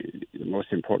hasn't really. The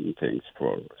most important things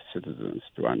for citizens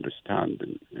to understand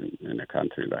in a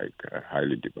country like a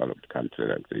highly developed country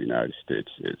like the United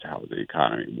States is how the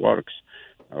economy works,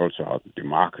 also how the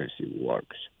democracy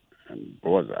works. And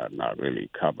both are not really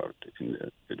covered in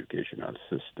the educational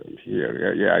system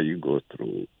here. Yeah, you go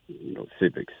through,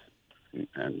 civics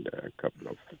and a couple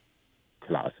of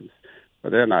classes,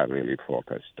 but they're not really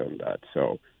focused on that.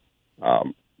 So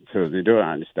they don't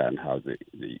understand how the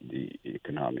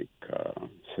economic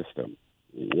system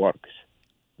works.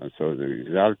 And so the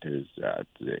result is that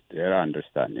their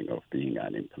understanding of being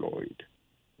unemployed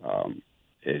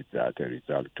is that a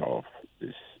result of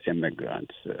these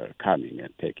immigrants coming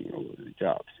and taking over the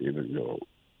jobs, even though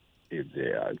if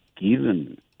they are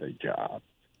given the job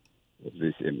of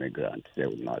these immigrants, they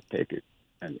will not take it.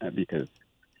 And because,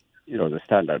 the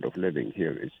standard of living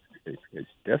here is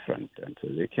different, and so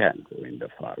they can't go in the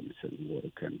farms and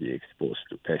work and be exposed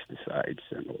to pesticides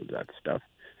and all that stuff.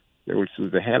 They will sue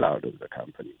the hell out of the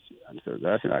companies. And so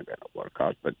that's not going to work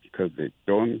out. But because they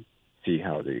don't see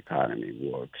how the economy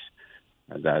works,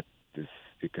 and that this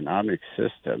economic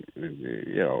system,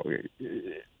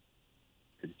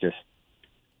 it's just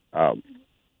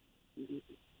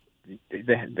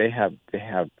they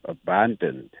have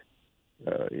abandoned.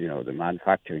 The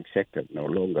manufacturing sector no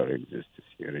longer exists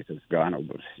here. It has gone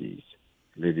overseas,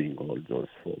 leaving all those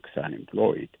folks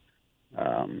unemployed.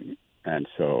 And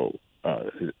so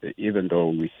even though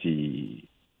we see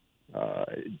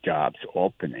jobs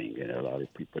opening, and a lot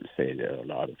of people say there are a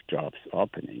lot of jobs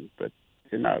opening, but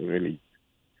they're not really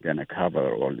going to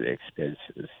cover all the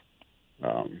expenses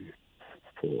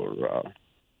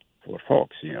for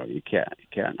folks. You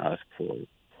can't ask for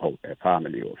a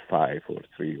family of 5 or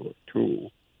 3 or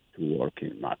 2 to work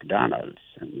in McDonald's,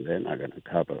 and they're not going to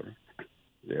cover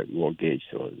their mortgage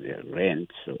or their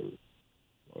rent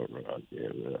or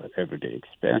their everyday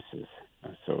expenses.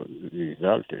 So the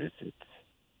result is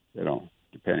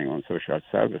depending on social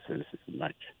services, is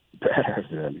much better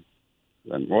than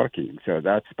working. So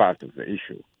that's part of the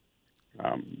issue.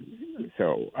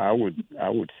 So I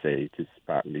would say it is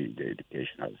partly the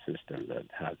educational system that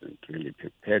hasn't really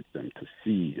prepared them to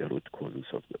see the root causes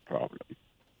of the problem.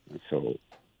 And so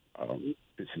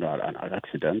it's not an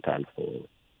accidental for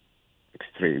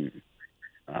extreme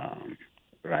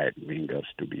right wingers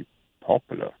to be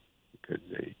popular, because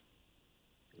they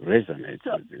resonate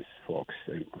with these folks'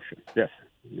 emotions. Yes.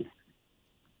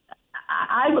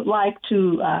 I would like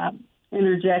to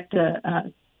interject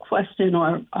a question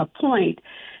or a point.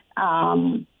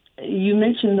 You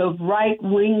mentioned the right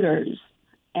wingers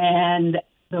and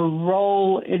the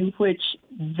role in which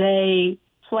they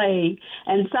play,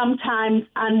 and sometimes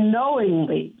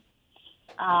unknowingly,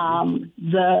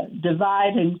 the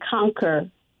divide and conquer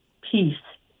piece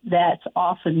that's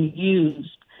often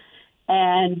used,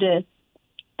 and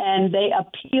they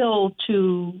appeal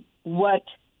to what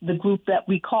the group that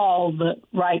we call the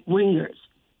right wingers.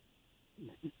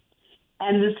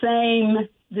 And the same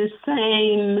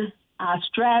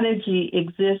strategy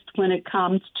exists when it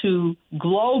comes to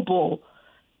global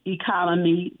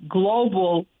economy,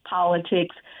 global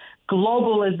politics,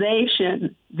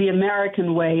 globalization, the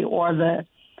American way or the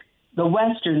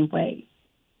Western way.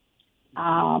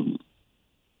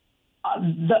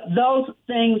 Those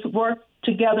things work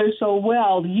together so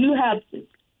well. You have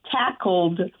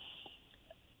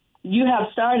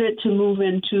started to move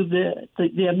into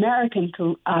the American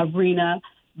arena,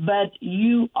 but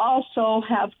you also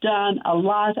have done a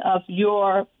lot of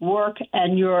your work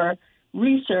and your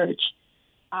research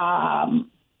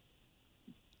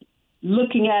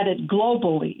looking at it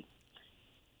globally.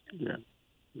 Yeah.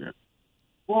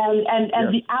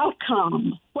 And the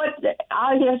outcome,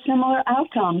 are there similar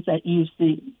outcomes that you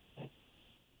see?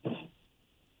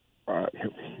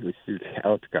 We see the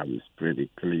outcome is pretty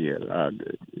clear.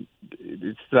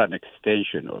 It's an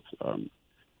extension of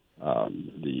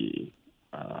the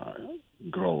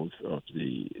growth of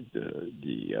the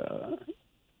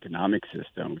economic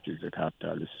system, which is a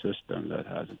capitalist system that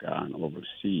has gone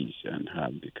overseas and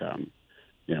have become,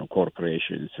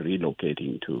 corporations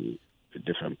relocating to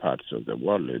different parts of the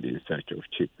world in search of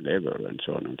cheap labor and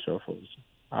so on and so forth.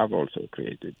 I've also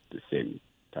created the same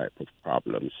type of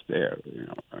problems there,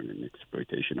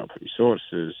 exploitation of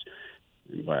resources,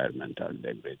 environmental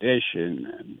degradation,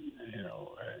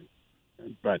 and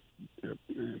but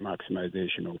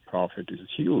maximization of profit is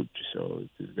huge, so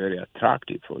it's very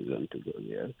attractive for them to go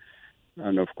there.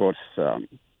 And of course,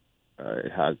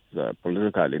 it has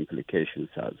political implications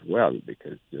as well,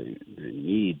 because they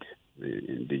need the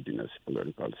indigenous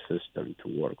political system to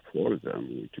work for them,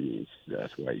 which means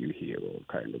that's why you hear all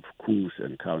kind of coups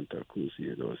and counter coups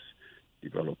in those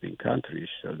developing countries,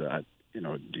 so that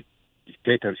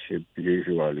dictatorship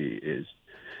usually is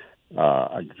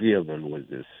agreeable with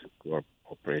this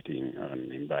cooperating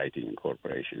and inviting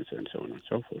corporations and so on and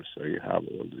so forth. So you have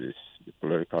all this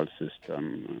political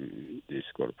system and these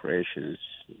corporations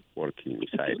working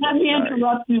side by side.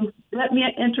 Let me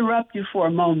interrupt you for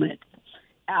a moment.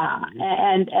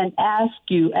 And ask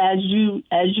you, as you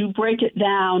break it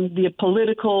down, the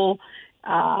political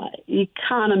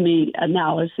economy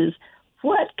analysis,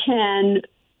 what can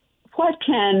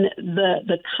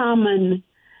the common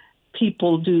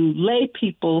people do, lay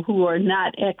people who are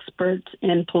not experts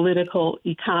in political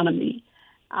economy?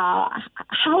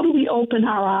 How do we open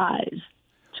our eyes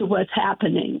to what's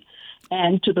happening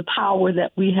and to the power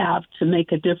that we have to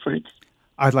make a difference?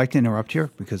 I'd like to interrupt here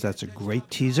because that's a great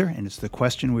teaser, and it's the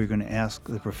question we're going to ask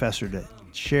the professor to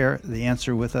share the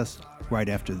answer with us right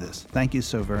after this. Thank you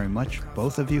so very much,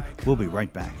 both of you. We'll be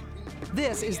right back.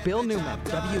 This is Bill Newman,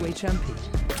 WHMP.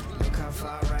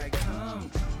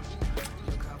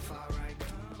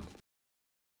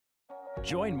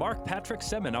 Join Mark Patrick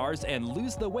seminars and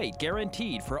lose the weight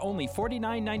guaranteed for only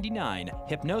 $49.99.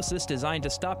 Hypnosis designed to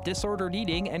stop disordered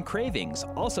eating and cravings.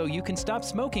 Also, you can stop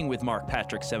smoking with Mark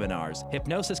Patrick seminars.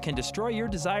 Hypnosis can destroy your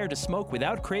desire to smoke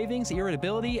without cravings,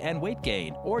 irritability, and weight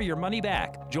gain, or your money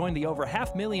back. Join the over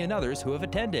 500,000 others who have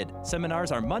attended.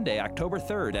 Seminars are Monday, October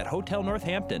 3rd at Hotel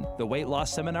Northampton. The weight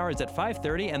loss seminar is at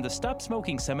 5:30 and the stop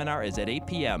smoking seminar is at 8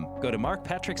 p.m. Go to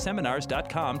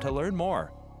markpatrickseminars.com to learn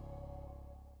more.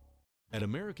 At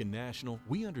American National,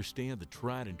 we understand the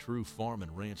tried and true farm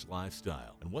and ranch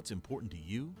lifestyle, and what's important to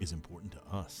you is important to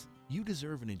us. You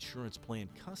deserve an insurance plan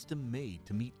custom made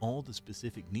to meet all the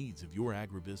specific needs of your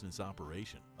agribusiness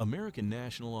operation. American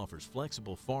National offers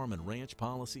flexible farm and ranch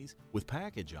policies with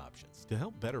package options to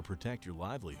help better protect your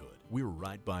livelihood. We're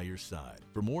right by your side.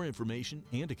 For more information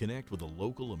and to connect with a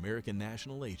local American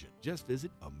National agent, just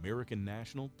visit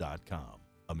AmericanNational.com.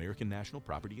 American National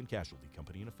Property and Casualty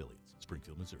Company and Affiliates,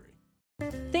 Springfield, Missouri.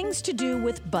 Things to do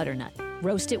with butternut.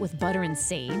 Roast it with butter and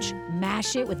sage,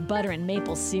 mash it with butter and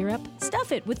maple syrup,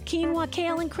 stuff it with quinoa,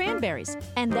 kale, and cranberries.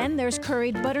 And then there's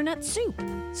curried butternut soup.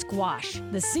 Squash.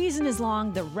 The season is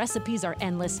long, the recipes are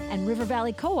endless, and River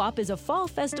Valley Co-op is a fall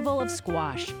festival of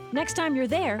squash. Next time you're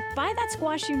there, buy that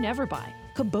squash you never buy.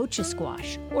 Kabocha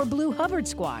squash or Blue Hubbard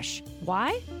squash.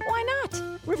 Why? Why not?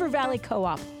 River Valley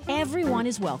Co-op. Everyone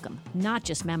is welcome, not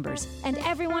just members. And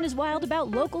everyone is wild about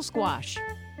local squash.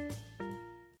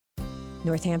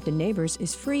 Northampton Neighbors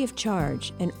is free of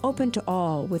charge and open to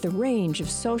all with a range of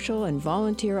social and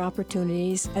volunteer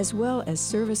opportunities, as well as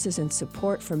services and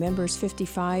support for members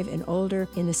 55 and older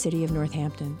in the city of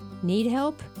Northampton. Need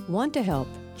help? Want to help?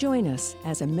 Join us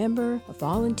as a member, a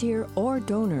volunteer, or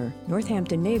donor.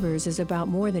 Northampton Neighbors is about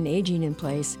more than aging in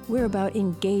place. We're about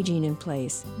engaging in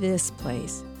place, this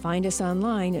place. Find us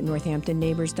online at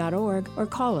northamptonneighbors.org or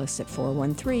call us at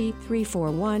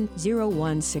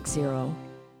 413-341-0160.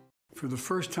 For the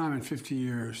first time in 50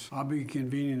 years, I'll be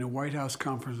convening a White House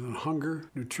conference on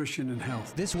hunger, nutrition, and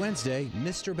health. This Wednesday,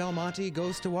 Mr. Belmonte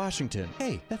goes to Washington.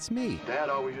 Hey, that's me. Dad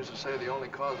always used to say the only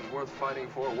causes worth fighting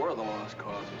for were the lost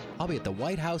causes. I'll be at the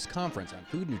White House Conference on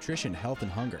Food, Nutrition, Health,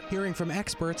 and Hunger, hearing from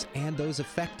experts and those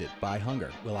affected by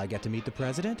hunger. Will I get to meet the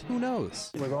president? Who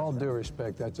knows? With all due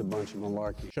respect, that's a bunch of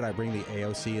malarkey. Should I bring the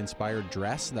AOC-inspired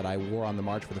dress that I wore on the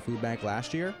March for the Food Bank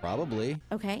last year? Probably.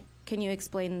 Okay. Can you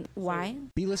explain why?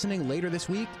 Be listening later this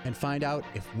week and find out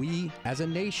if we, as a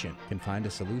nation, can find a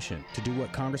solution to do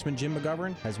what Congressman Jim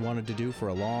McGovern has wanted to do for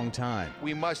a long time.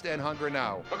 We must end hunger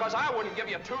now. Because I wouldn't give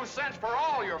you 2 cents for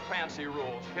all your fancy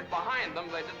rules if behind them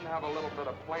they didn't have a little bit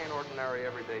of plain, ordinary,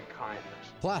 everyday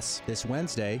kindness. Plus, this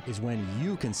Wednesday is when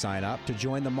you can sign up to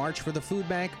join the March for the Food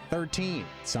Bank 13.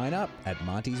 Sign up at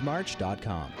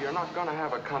montysmarch.com. You're not going to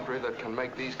have a country that can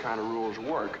make these kind of rules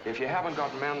work if you haven't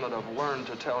got men that have learned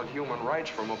to tell human rights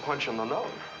from a punch in the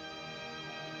nose.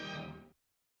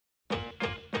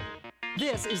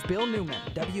 This is Bill Newman,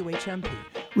 WHMP.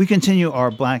 We continue our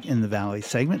Black in the Valley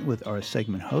segment with our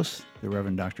segment host, the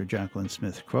Reverend Dr. Jacqueline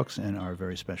Smith Crooks, and our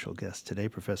very special guest today,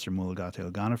 Professor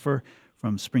Mulugatu Ogunnifor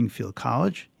from Springfield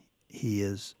College. He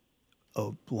is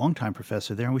a longtime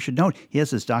professor there, and we should note he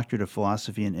has his doctorate of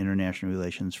philosophy and international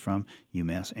relations from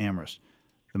UMass Amherst.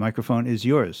 The microphone is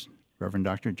yours, Reverend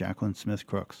Dr. Jacqueline Smith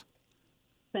Crooks.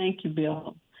 Thank you,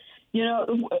 Bill. You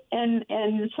know,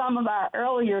 in some of our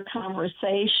earlier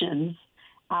conversations,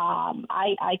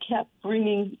 I kept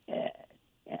bringing,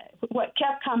 what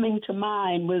kept coming to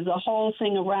mind was the whole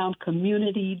thing around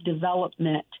community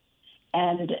development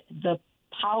and the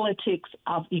politics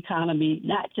of economy,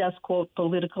 not just, quote,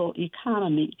 political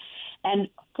economy. And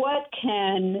what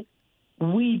can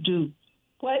we do?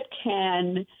 What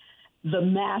can the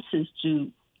masses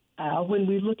do when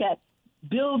we look at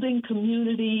building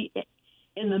community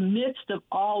in the midst of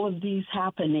all of these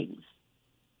happenings?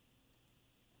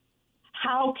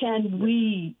 How can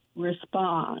we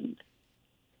respond?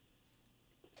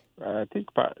 I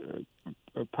think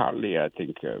partly, I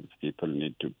think people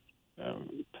need to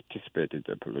participate in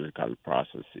the political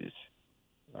processes.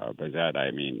 By that,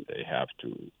 I mean they have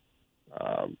to.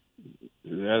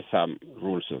 There are some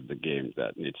rules of the game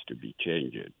that needs to be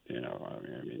changed. You know, I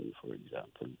mean, for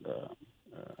example.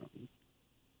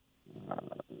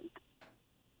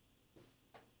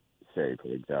 Say, for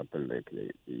example, like the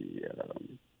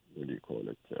what do you call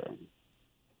it?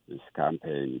 This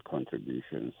campaign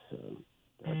contributions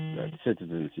that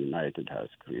Citizens United has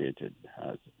created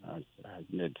has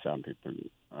made some people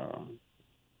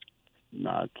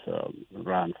not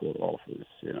run for office.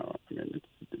 You know, I mean, it's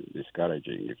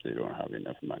discouraging if they don't have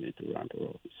enough money to run for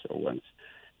office. So once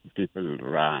people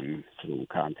run through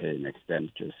campaign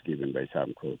expenditures given by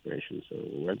some corporations or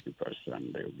wealthy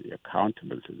person, they will be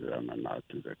accountable to them and not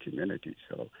to the community.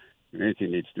 So community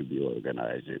needs to be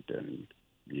organized and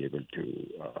be able to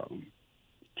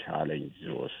challenge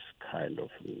those kind of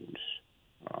rules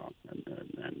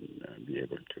and be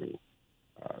able to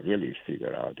really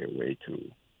figure out a way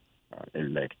to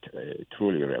elect a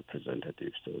truly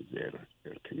representatives of their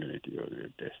community or their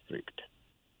district.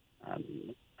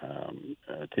 And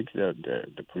I think that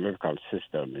the political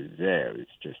system is there.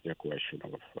 It's just a question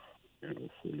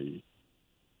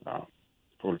of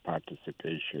full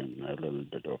participation, a little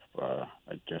bit of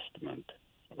adjustment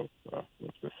of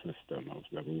the system, of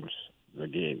the rules, the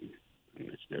game,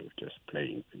 instead of just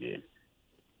playing the game.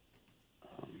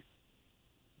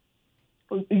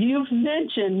 You've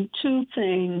mentioned two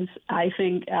things, I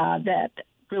think, that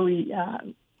really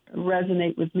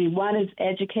resonate with me. One is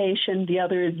education. The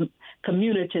other is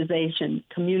communitization,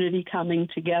 community coming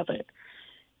together.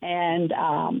 And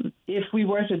if we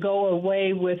were to go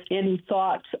away with any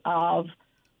thoughts of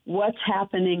what's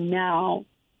happening now,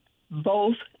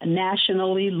 both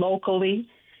nationally, locally,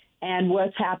 and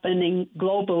what's happening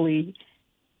globally,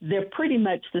 they're pretty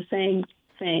much the same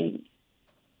thing.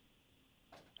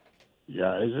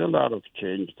 Yeah, there's a lot of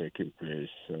change taking place.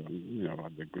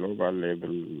 At the global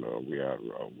level, we are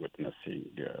witnessing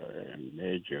a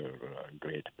major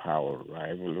great power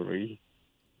rivalry.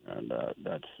 And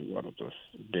that's one of those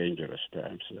dangerous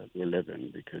times that we live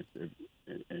in, because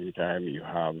anytime you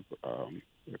have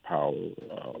the power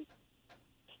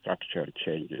structure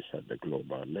changes at the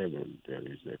global level, there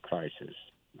is a crisis,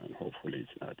 and hopefully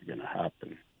it's not going to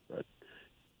happen. But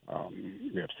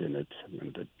we have seen it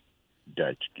when the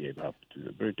Dutch gave up to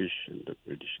the British, and the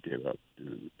British gave up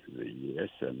to the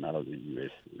U.S., and now the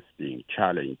U.S. is being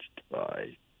challenged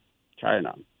by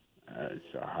China.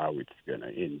 So how it's going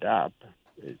to end up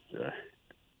is a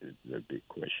big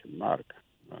question mark.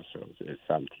 So there's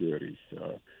some theories.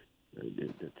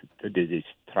 The disease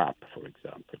trap, for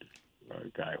example, a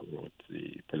guy who wrote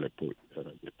the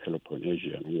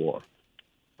Peloponnesian War,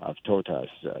 have taught us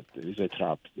that there is a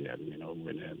trap there.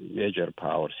 When a major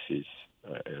power sees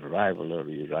a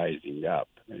rivalry rising up,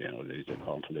 there is a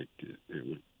conflict. They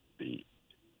would be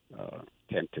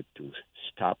tempted to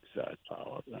stop that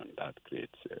power, and that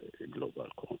creates a global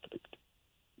conflict.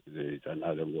 There is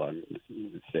another one,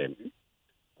 the same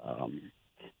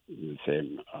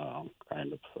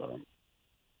kind of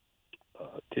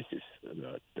thesis,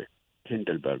 the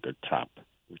Hindenburg trap,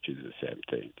 which is the same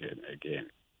thing. And again,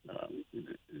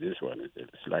 this one is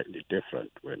slightly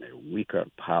different. When a weaker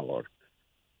power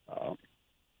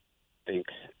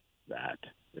thinks that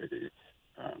it is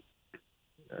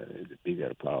the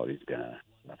bigger power is going to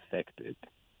affect it,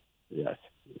 yes,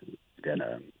 it's going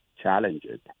to challenge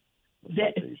it.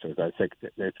 So that's like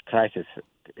the crisis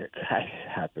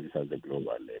happens at the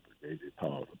global level. There is a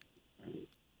power.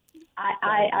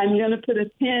 I'm going to put a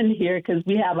pin here because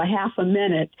we have a half a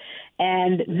minute,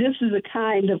 and this is the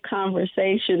kind of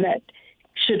conversation that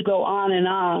should go on and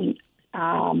on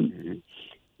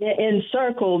in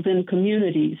circles in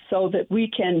communities, so that we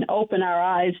can open our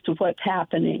eyes to what's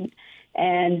happening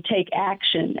and take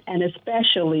action, and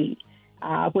especially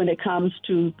when it comes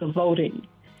to the voting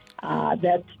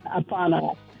that's upon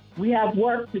us. We have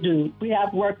work to do.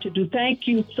 Thank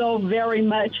you so very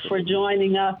much for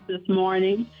joining us this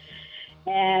morning,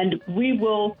 and we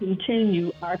will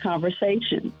continue our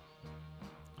conversation.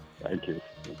 Thank you.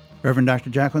 Reverend Dr.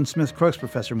 Jacqueline Smith Crooks,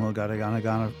 Professor Mulugeta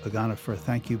Oganifor,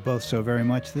 thank you both so very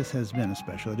much. This has been a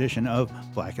special edition of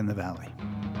Black in the Valley.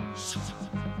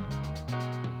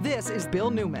 This is Bill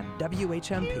Newman,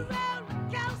 WHMP.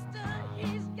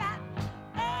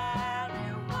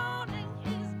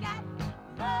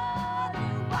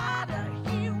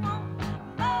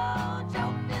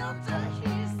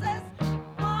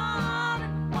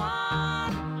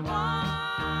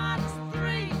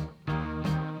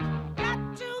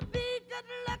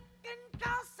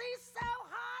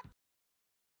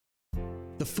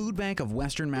 The Food Bank of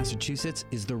Western Massachusetts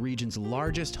is the region's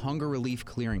largest hunger relief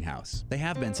clearinghouse. They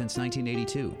have been since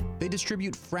 1982. They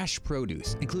distribute fresh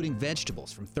produce, including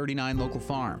vegetables from 39 local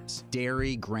farms,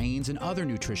 dairy, grains, and other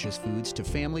nutritious foods to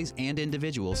families and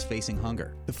individuals facing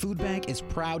hunger. The Food Bank is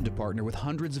proud to partner with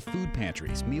hundreds of food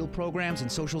pantries, meal programs,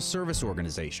 and social service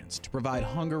organizations to provide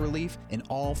hunger relief in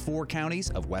all 4 counties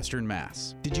of Western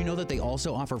Mass. Did you know that they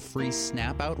also offer free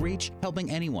SNAP outreach, helping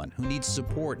anyone who needs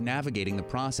support navigating the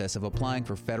process of applying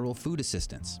for federal food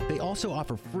assistance? They also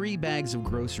offer free bags of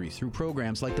groceries through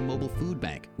programs like the Mobile Food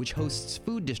Bank, which hosts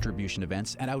food distribution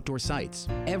events at outdoor sites.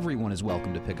 Everyone is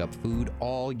welcome to pick up food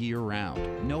all year round.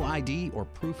 No ID or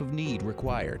proof of need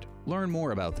required. Learn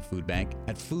more about the Food Bank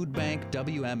at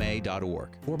foodbankwma.org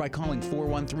or by calling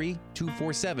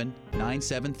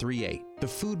 413-247-9738. The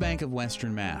Food Bank of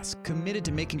Western Mass, committed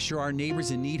to making sure our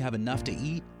neighbors in need have enough to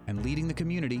eat and leading the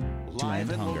community to Live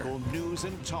end and hunger. local news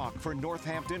and talk for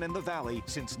Northampton and the Valley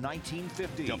since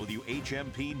 1950.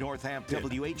 WHMP Northampton.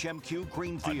 WHMQ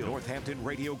Greenfield. A Northampton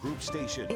Radio Group station.